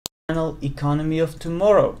economy of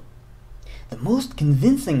tomorrow. The most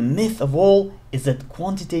convincing myth of all is that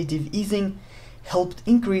quantitative easing helped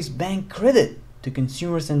increase bank credit to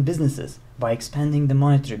consumers and businesses by expanding the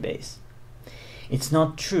monetary base. It's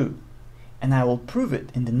not true, and I will prove it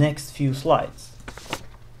in the next few slides.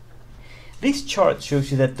 This chart shows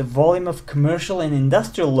you that the volume of commercial and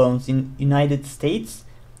industrial loans in the United States,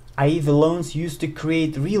 i.e. the loans used to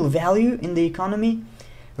create real value in the economy,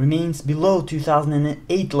 remains below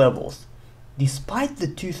 2008 levels, despite the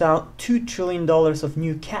 $2 trillion of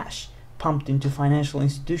new cash pumped into financial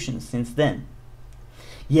institutions since then.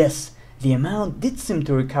 Yes, the amount did seem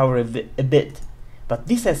to recover a bit, but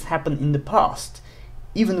this has happened in the past,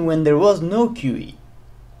 even when there was no QE.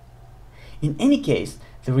 In any case,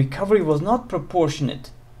 the recovery was not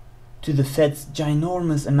proportionate to the Fed's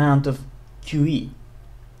ginormous amount of QE.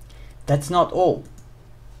 That's not all.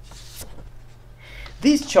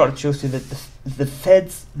 This chart shows you that the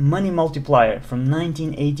Fed's money multiplier from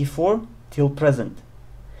 1984 till present.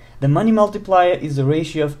 The money multiplier is the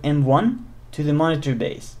ratio of M1 to the monetary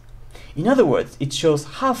base. In other words, it shows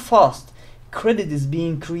how fast credit is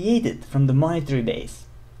being created from the monetary base.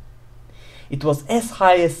 It was as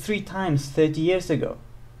high as 3 times 30 years ago.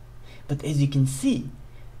 But as you can see,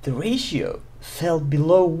 the ratio fell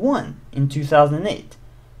below 1 in 2008,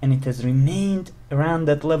 and it has remained around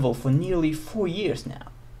that level for nearly 4 years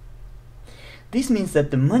now. This means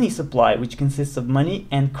that the money supply, which consists of money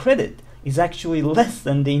and credit, is actually less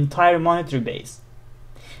than the entire monetary base.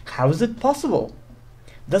 How is it possible?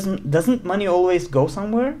 Doesn't money always go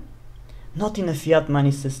somewhere? Not in a fiat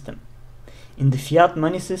money system. In the fiat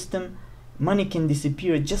money system, money can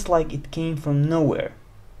disappear just like it came from nowhere.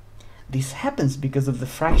 This happens because of the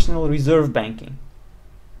fractional reserve banking.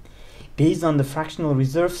 Based on the fractional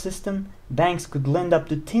reserve system, banks could lend up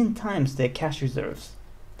to 10 times their cash reserves.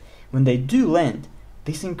 When they do lend,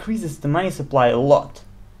 this increases the money supply a lot.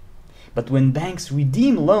 But when banks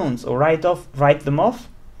redeem loans or write them off,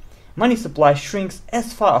 money supply shrinks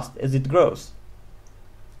as fast as it grows.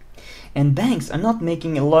 And banks are not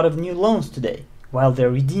making a lot of new loans today, while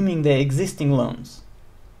they're redeeming their existing loans.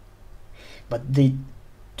 But they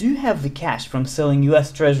do have the cash from selling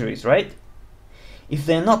US treasuries, right? If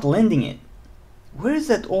they're not lending it, where is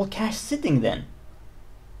that all cash sitting then?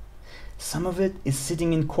 Some of it is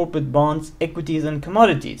sitting in corporate bonds, equities and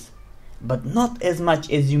commodities, but not as much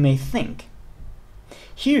as you may think.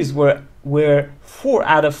 Here's where 4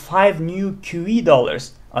 out of 5 new QE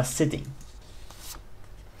dollars are sitting.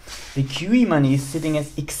 The QE money is sitting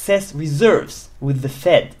as excess reserves with the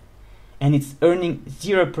Fed, and it's earning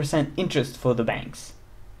 0% interest for the banks.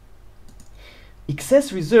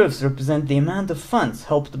 Excess reserves represent the amount of funds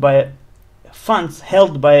held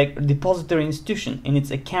by a depository institution in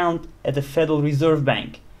its account at the Federal Reserve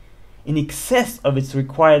Bank, in excess of its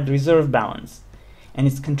required reserve balance and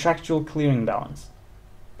its contractual clearing balance.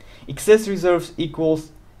 Excess reserves equal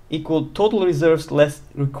total reserves less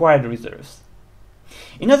required reserves.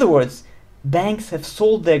 In other words, banks have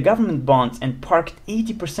sold their government bonds and parked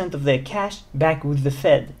 80% of their cash back with the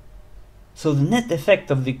Fed. So the net effect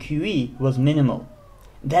of the QE was minimal.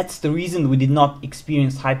 That's the reason we did not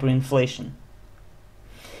experience hyperinflation.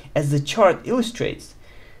 As the chart illustrates,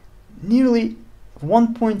 nearly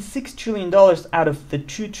 $1.6 trillion out of the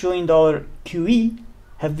 $2 trillion QE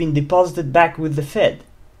have been deposited back with the Fed,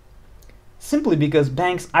 simply because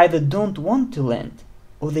banks either don't want to lend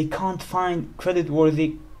or they can't find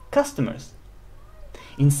creditworthy customers.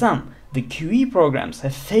 In sum, the QE programs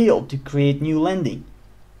have failed to create new lending,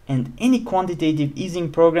 and any quantitative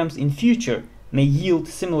easing programs in future may yield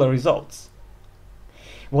similar results.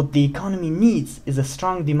 What the economy needs is a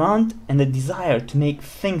strong demand and a desire to make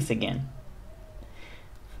things again.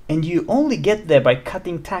 And you only get there by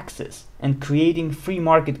cutting taxes and creating free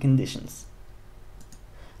market conditions.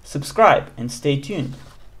 Subscribe and stay tuned.